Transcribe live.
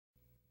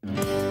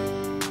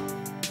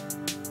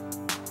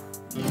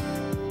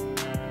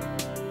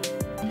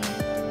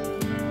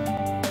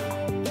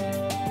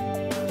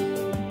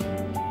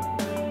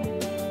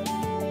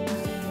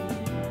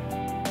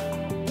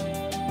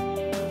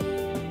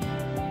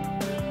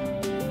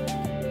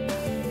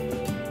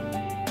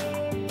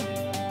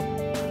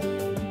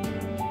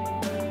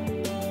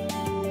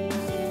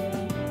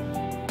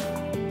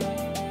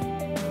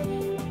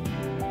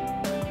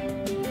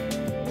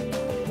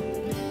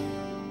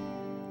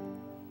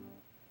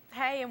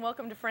Hey, and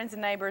welcome to Friends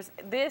and Neighbors.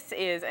 This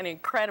is an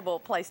incredible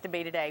place to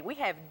be today. We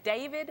have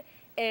David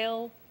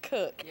L.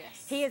 Cook.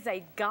 Yes. He is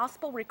a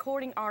gospel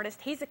recording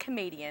artist. He's a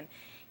comedian.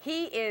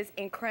 He is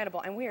incredible,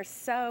 and we are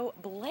so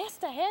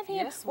blessed to have him.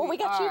 Yes, well, we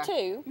got are. you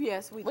too.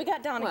 Yes, we do. We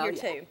got Donna Well, here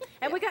yeah. too.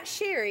 And we got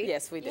Sherry.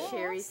 Yes, we do. Yes.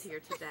 Sherry's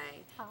here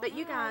today. But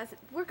you guys,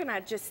 we're going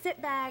to just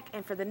sit back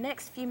and for the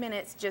next few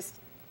minutes just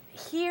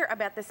hear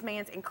about this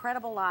man's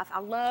incredible life. I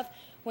love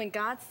when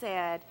God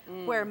said,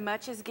 where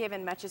much is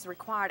given, much is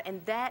required. And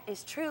that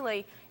is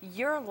truly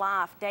your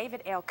life.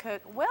 David L.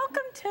 Cook,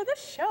 welcome to the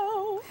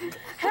show.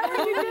 How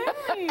are you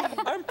doing?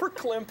 I'm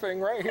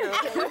verklimping right here.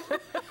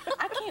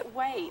 I can't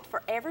wait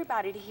for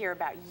everybody to hear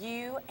about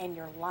you and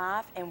your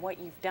life and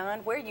what you've done,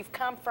 where you've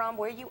come from,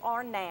 where you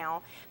are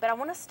now. But I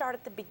want to start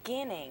at the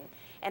beginning.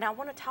 And I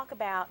want to talk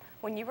about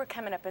when you were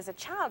coming up as a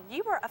child.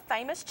 You were a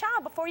famous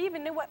child before you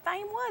even knew what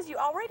fame was. You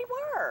already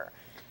were.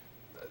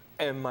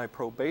 And my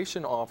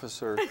probation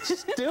officer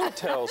still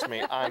tells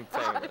me I'm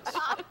famous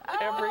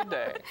every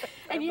day.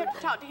 And you have to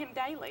talk to him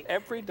daily.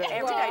 Every day.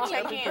 Every day,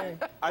 check in.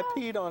 I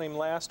peed on him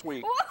last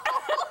week.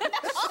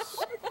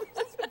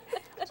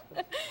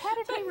 How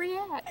did he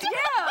react?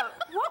 Yeah.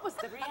 What was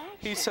the reaction?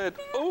 He said,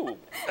 "Ooh."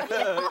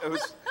 It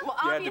was, Well,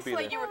 you had to be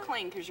obviously there. you were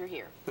clean because you're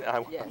here. I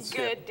was, Yes. yeah.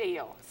 Good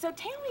deal. So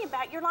tell me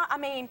about your life. I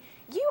mean,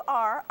 you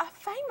are a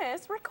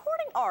famous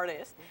recording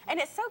artist, and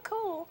it's so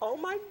cool. Oh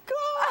my I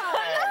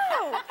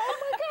God! know. Oh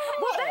my God.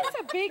 Well, that's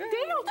a big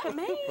deal to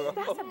me.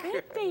 That's a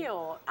big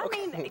deal. I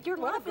mean, your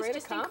What a life is great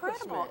just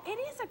incredible. accomplishment.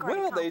 It is a great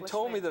Well, they accomplishment.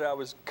 told me that I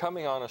was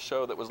coming on a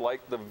show that was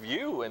like The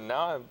View, and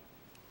now I'm.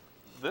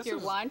 This You're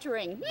is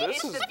wandering. this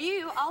It's is the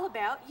view all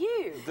about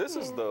you. this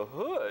is the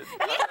hood.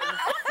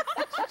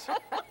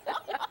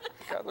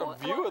 Got the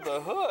view of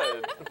the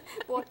hood.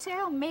 Well,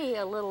 tell me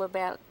a little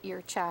about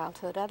your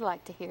childhood. I'd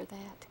like to hear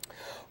that.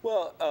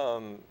 Well,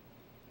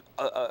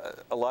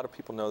 a lot of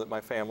people know that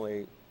my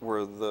family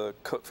were the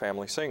Cook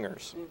family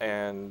singers,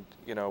 and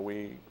you know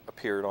we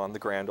appeared on the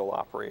Grand Ole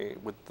Opry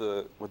with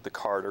the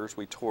Carters.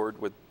 We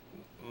toured with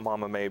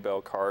Mama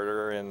Maybelle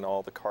Carter and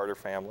all the Carter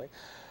family.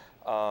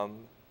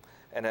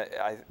 And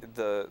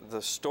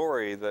the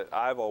story that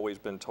I've always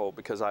been told,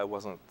 because I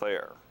wasn't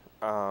there,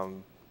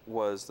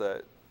 was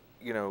that,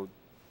 you know,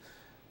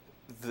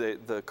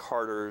 the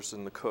Carters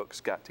and the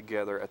Cooks got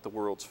together at the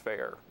World's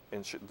Fair,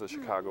 in the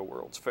Chicago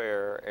World's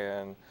Fair,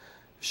 and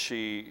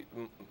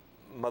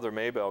Mother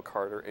Maybelle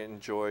Carter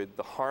enjoyed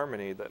the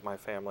harmony that my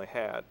family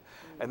had,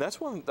 and that's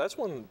one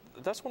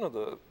of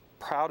the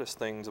proudest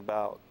things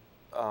about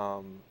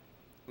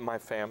my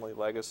family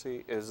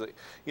legacy is that,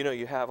 you know,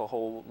 you have a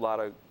whole lot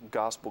of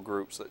gospel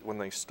groups that when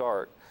they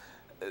start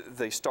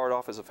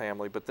off as a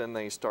family, but then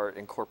they start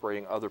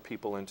incorporating other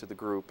people into the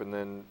group, and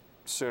then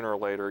sooner or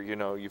later, you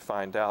know, you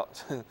find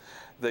out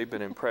they've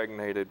been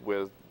impregnated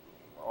with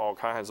all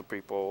kinds of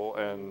people,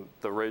 and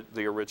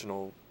the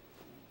original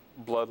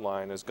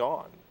bloodline is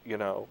gone, you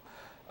know.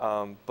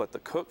 But the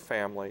Cook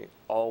family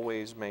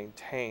always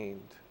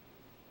maintained,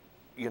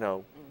 you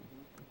know,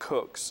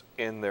 Cooks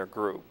in their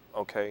group,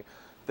 okay?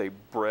 They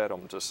bred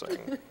them to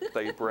sing.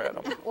 They bred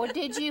them. Well,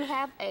 did you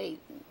have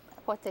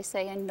what they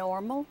say, a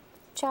normal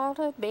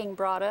childhood, being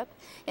brought up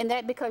in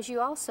that? Because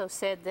you also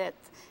said that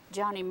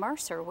Johnny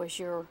Mercer was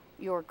your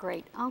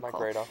great uncle. My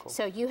great uncle.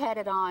 So you had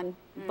it on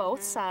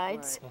both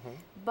sides, Right.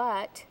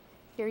 but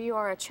here you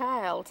are, a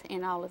child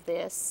in all of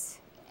this,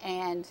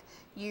 and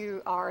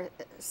you are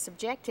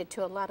subjected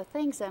to a lot of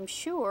things, I'm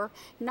sure,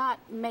 not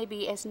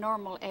maybe as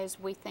normal as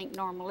we think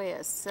normal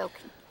is. So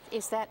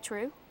is that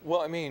true?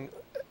 Well, I mean,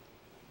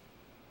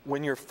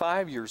 when you're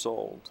 5 years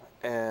old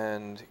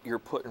and you're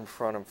put in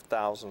front of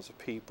thousands of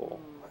people,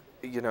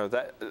 you know,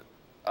 that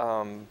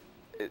I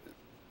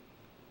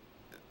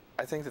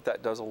think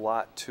that does a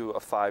lot to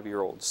a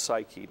 5-year-old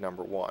psyche,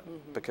 number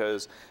one,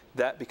 because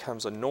that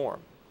becomes a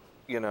norm,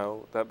 you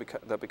know,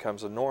 that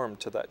becomes a norm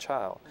to that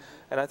child.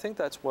 And I think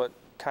that's what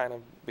kind of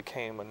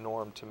became a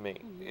norm to me.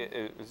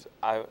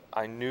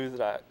 I knew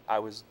that I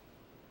was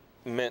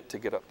meant to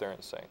get up there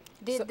and sing.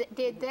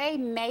 Did they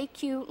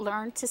make you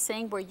learn to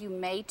sing? Were you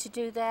made to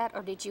do that,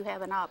 or did you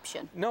have an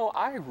option? No,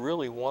 I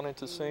really wanted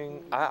to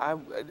sing.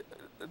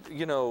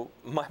 You know,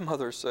 my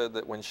mother said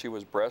that when she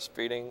was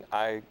breastfeeding,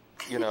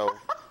 you know,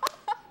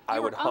 I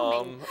would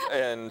hum,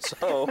 and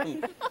so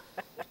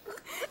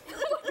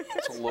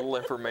it's a little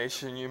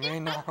information you may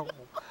not know.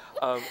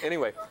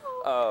 Anyway,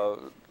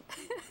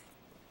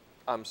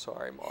 I'm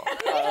sorry, Mom.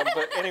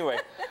 But anyway,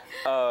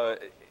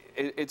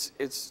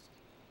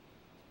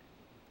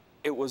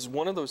 it was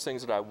one of those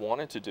things that I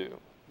wanted to do.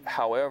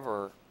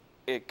 However,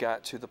 it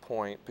got to the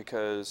point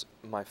because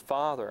my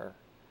father,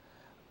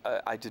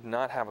 I did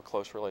not have a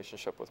close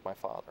relationship with my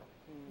father.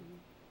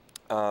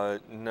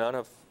 None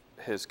of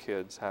his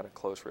kids had a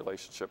close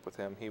relationship with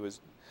him. He was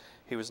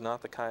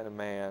not the kind of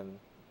man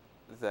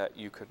that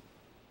you could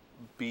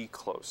be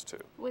close to.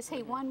 Was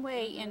he one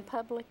way in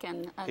public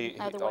and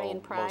another way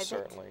in private? Most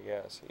certainly,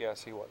 yes.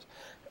 Yes, he was.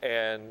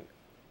 And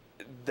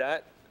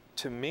that,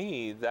 to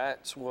me,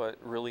 that's what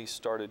really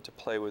started to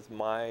play with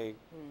my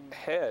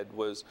head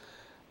was,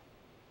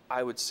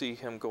 I would see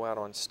him go out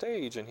on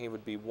stage and he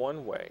would be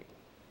one way.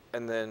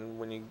 And then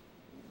when he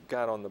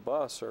got on the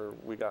bus or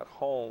we got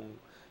home,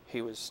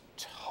 he was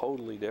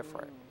totally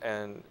different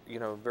and, you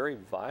know, very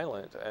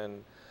violent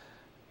and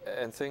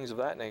things of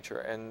that nature.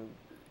 And,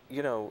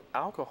 you know,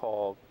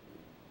 alcohol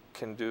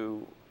can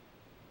do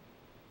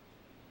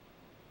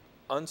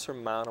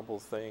unsurmountable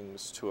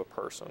things to a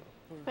person.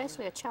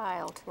 Especially a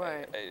child.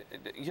 Right.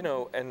 You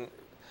know,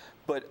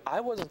 but I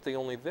wasn't the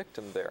only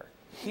victim there.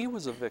 He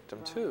was a victim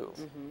too,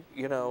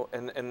 you know,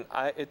 and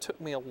it took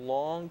me a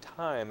long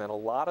time and a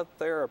lot of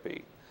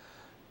therapy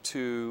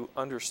to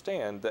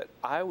understand that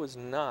I was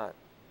not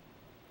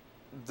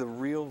the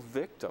real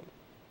victim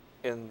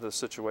in the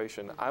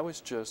situation. I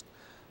was just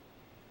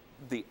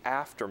the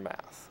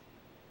aftermath,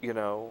 you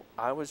know,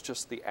 I was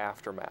just the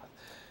aftermath.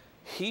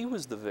 He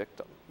was the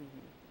victim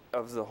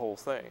of the whole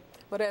thing.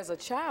 But as a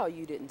child,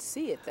 you didn't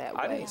see it that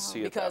way. I didn't see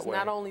it that because way.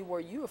 not only were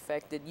you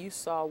affected, you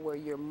saw where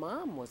your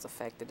mom was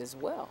affected as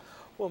well.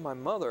 Well, my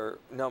mother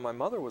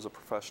was a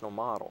professional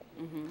model.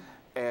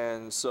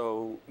 And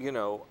so, you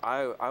know,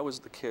 I was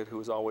the kid who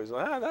was always,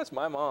 that's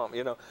my mom,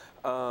 you know.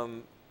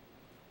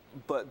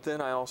 But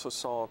then I also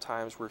saw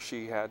times where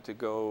she had to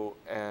go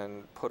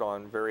and put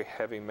on very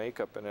heavy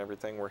makeup and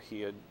everything where he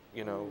had,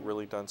 you know,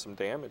 really done some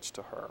damage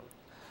to her.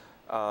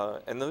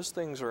 And those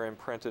things are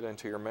imprinted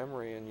into your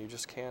memory and you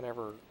just can't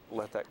ever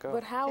let that go.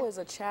 But how, as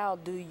a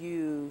child, do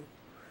you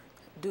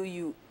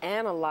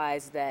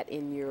analyze that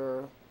in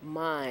your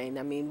mind?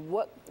 I mean,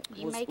 what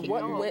went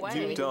away.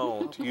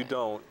 You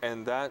don't,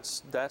 and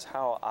that's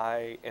how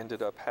I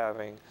ended up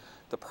having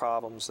the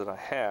problems that I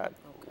had.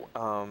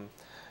 Okay.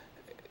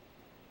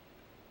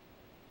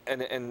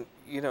 And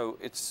you know,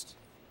 it's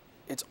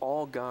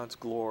all God's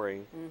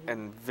glory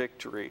and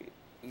victory.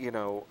 You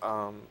know,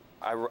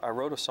 I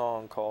wrote a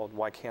song called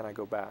 "Why Can't I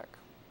Go Back,"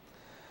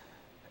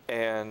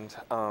 and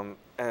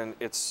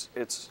it's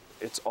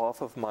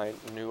off of my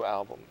new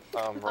album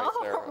right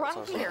there.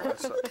 Right here.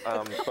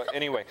 But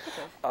anyway,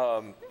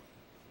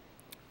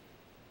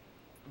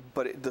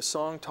 the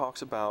song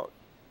talks about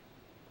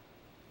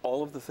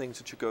all of the things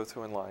that you go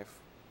through in life.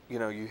 You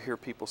know, you hear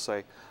people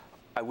say,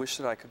 I wish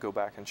that I could go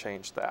back and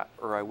change that,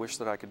 or I wish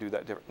that I could do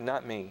that different.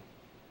 Not me.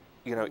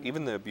 You know,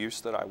 even the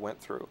abuse that I went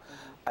through,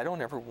 I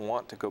don't ever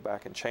want to go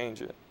back and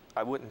change it.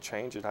 I wouldn't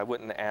change it. I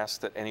wouldn't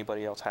ask that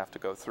anybody else have to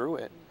go through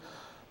it,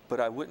 but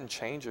I wouldn't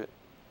change it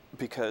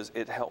because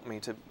it helped me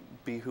to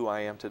be who I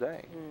am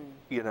today.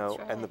 You know,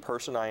 right. and the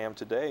person I am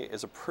today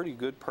is a pretty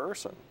good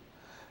person,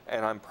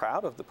 and I'm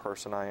proud of the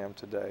person I am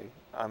today.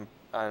 And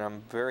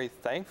I'm very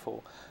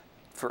thankful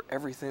for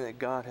everything that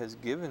God has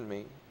given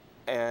me.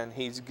 And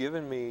He's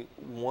given me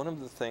one of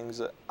the things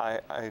that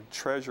I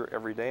treasure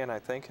every day and I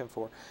thank Him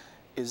for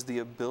is the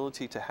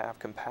ability to have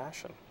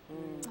compassion.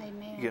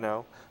 Amen. You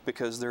know,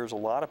 because there's a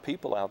lot of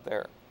people out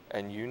there,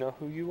 and you know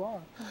who you are.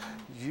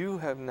 You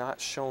have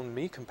not shown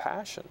me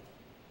compassion,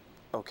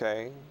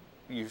 okay?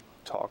 You've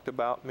talked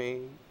about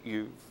me,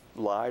 you've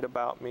lied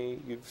about me,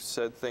 you've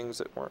said things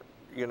that weren't,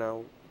 you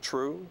know,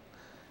 true.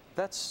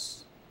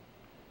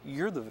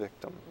 You're the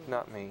victim,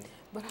 not me.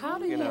 But how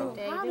do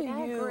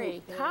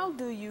how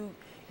do you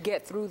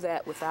get through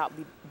that without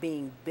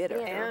being bitter?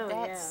 Yeah,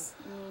 that's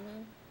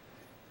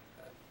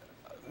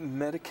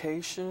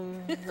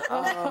Medication? Blue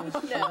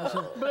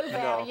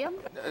Valium.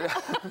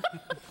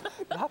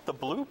 Not the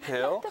blue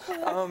pill.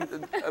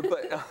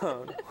 But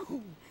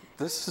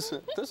this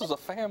is a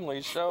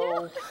family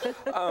show.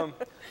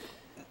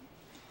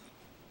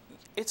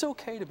 It's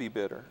okay to be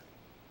bitter,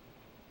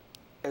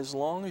 as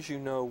long as you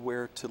know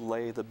where to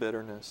lay the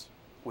bitterness,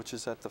 which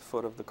is at the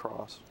foot of the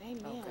cross.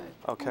 Amen.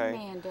 Okay?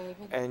 Amen, David.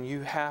 And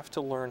you have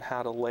to learn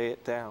how to lay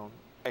it down,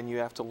 and you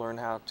have to learn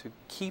how to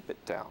keep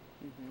it down.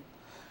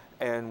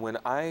 And when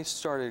I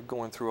started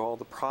going through all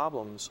the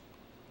problems,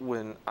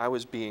 when I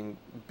was being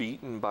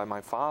beaten by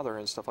my father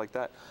and stuff like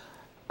that,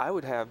 I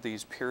would have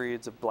these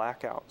periods of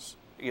blackouts.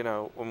 You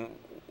know, when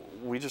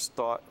we just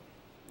thought,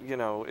 you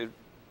know,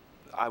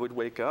 I would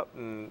wake up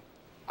and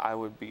I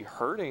would be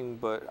hurting,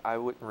 but I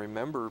wouldn't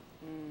remember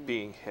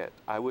being hit.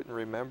 I wouldn't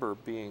remember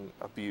being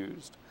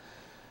abused.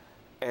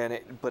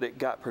 But it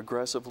got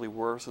progressively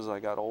worse as I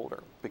got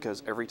older,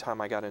 because every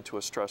time I got into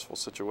a stressful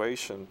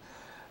situation,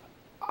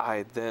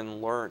 I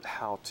then learned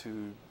how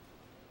to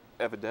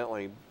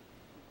evidently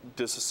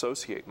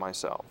disassociate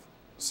myself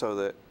so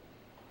that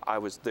I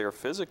was there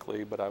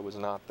physically, but I was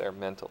not there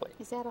mentally.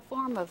 Is that a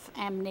form of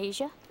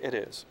amnesia? It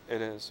is.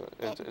 It is.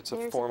 It's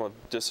a form of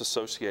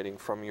disassociating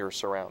from your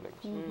surroundings.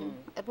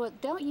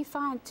 But don't you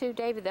find, too,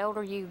 David, the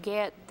older you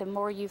get, the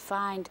more you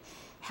find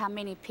how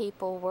many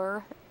people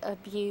were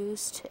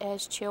abused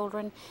as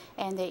children,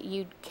 and that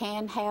you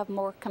can have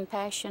more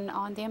compassion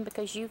on them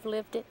because you've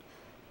lived it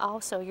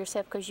also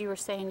yourself, because you were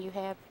saying you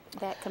have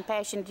that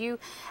compassion.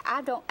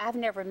 I've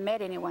never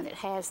met anyone that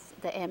has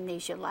the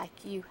amnesia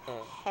like you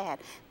had,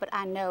 but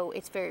I know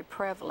it's very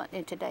prevalent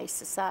in today's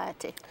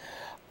society.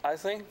 I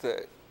think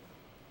that,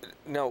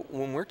 now,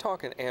 when we're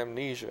talking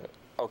amnesia,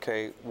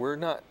 okay, we're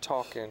not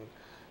talking,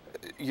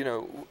 you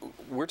know,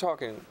 we're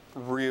talking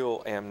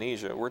real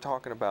amnesia. We're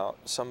talking about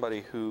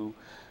somebody who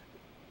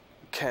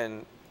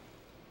can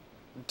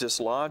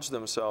dislodge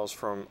themselves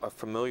from a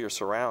familiar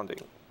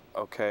surrounding,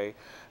 okay,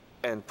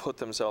 and put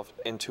themselves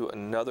into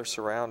another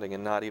surrounding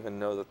and not even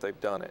know that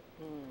they've done it.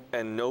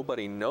 And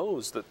nobody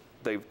knows that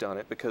they've done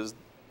it because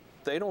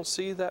they don't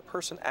see that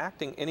person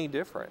acting any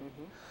different.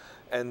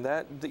 And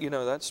that, you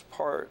know, that's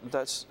part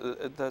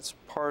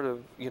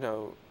of, you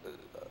know,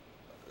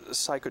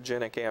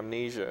 psychogenic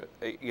amnesia,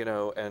 you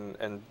know,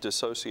 and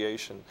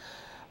dissociation.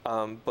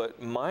 But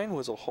mine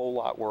was a whole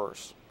lot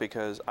worse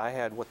because I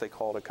had what they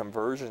called a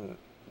conversion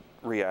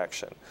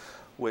reaction,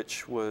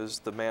 which was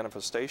the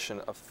manifestation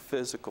of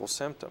physical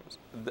symptoms.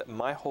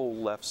 My whole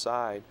left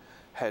side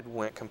had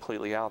went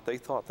completely out. They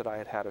thought that I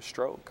had had a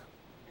stroke.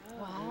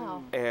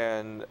 Wow.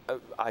 And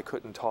I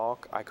couldn't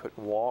talk, I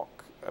couldn't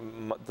walk.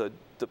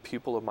 The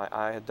pupil of my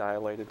eye had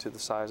dilated to the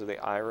size of the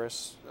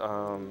iris.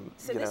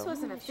 So this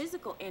wasn't a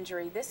physical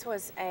injury, this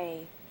was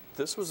a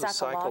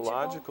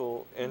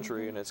psychological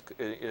injury, and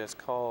it's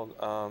called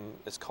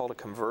a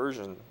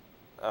conversion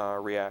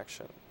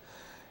reaction.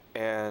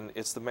 And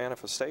it's the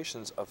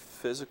manifestations of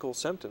physical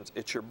symptoms.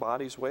 It's your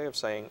body's way of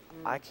saying,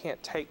 I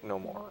can't take no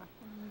more.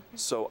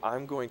 So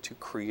I'm going to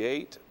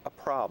create a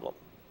problem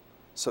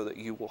so that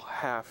you will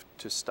have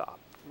to stop.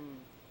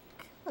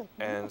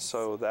 And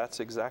so that's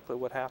exactly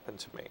what happened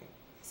to me.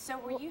 So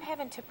were you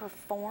having to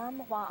perform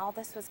while all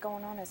this was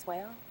going on as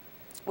well?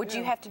 Would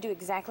you have to do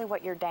exactly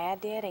what your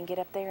dad did and get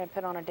up there and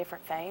put on a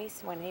different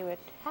face when he would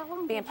How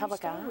long be in did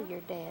public you eye? stay with your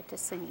dad to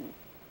sing?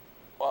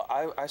 Well,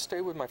 I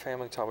stayed with my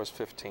family until I was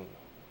 15.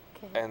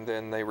 Okay. And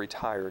then they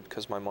retired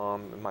because my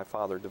mom and my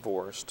father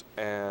divorced.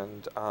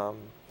 And,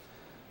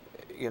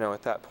 you know,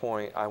 at that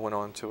point, I went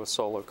on to a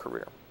solo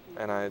career.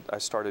 And I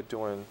started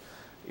doing,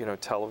 you know,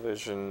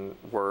 television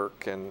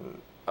work. And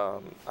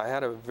I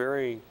had a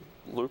very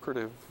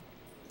lucrative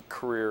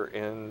career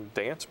in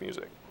dance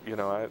music. You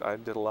know, I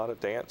did a lot of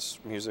dance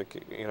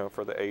music, you know,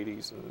 for the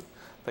 80s and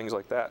things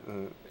like that.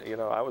 And, you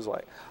know, I was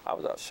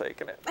out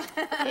shaking it.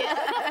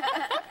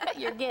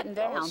 You're getting I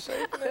down. was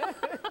shaking it.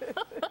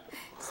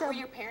 So were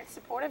your parents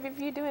supportive of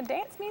you doing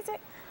dance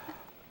music?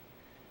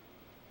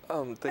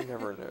 They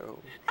never knew.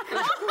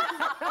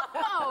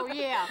 Oh,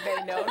 yeah.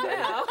 They know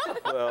now.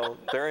 Well,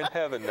 they're in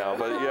heaven now,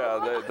 but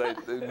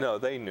yeah,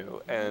 they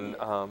knew. And,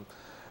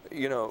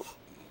 you know,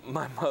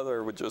 my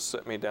mother would just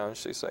sit me down and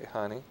she'd say,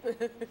 honey,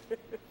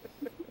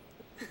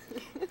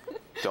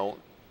 don't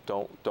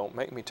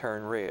make me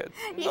turn red,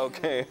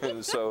 okay?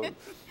 And so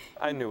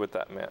I knew what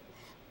that meant.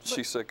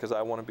 She said, because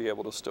I want to be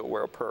able to still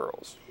wear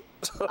pearls.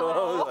 So I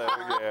was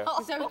like, yeah.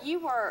 So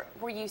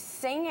were you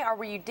singing or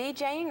were you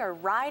DJing or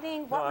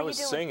writing? What No, were I you was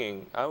doing?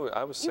 singing. I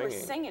was singing. You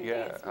were singing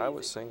yeah, dance I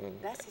was music. singing.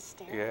 That's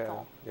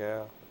hysterical.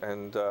 Yeah, yeah.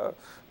 And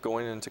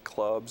going into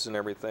clubs and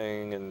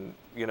everything and,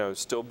 you know,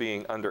 still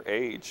being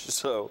underage.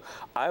 So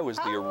I was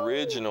the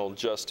original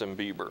Justin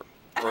Bieber.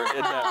 Or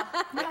in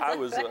that, I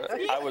was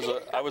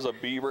a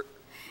Bieber.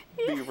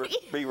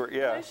 Bieber,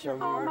 yeah.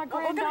 Oh, my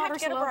Well, we're going to have to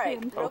granddaughters get a love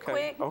break him. real Okay,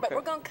 quick, but okay.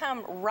 we're going to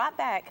come right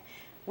back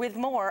with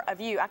more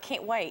of you. I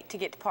can't wait to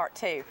get to part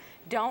 2.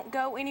 Don't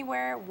go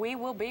anywhere. We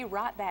will be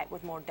right back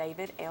with more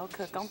David L.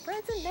 Cook on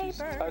Friends and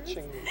Neighbors.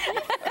 Touching me.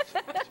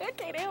 I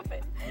can't help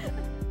it.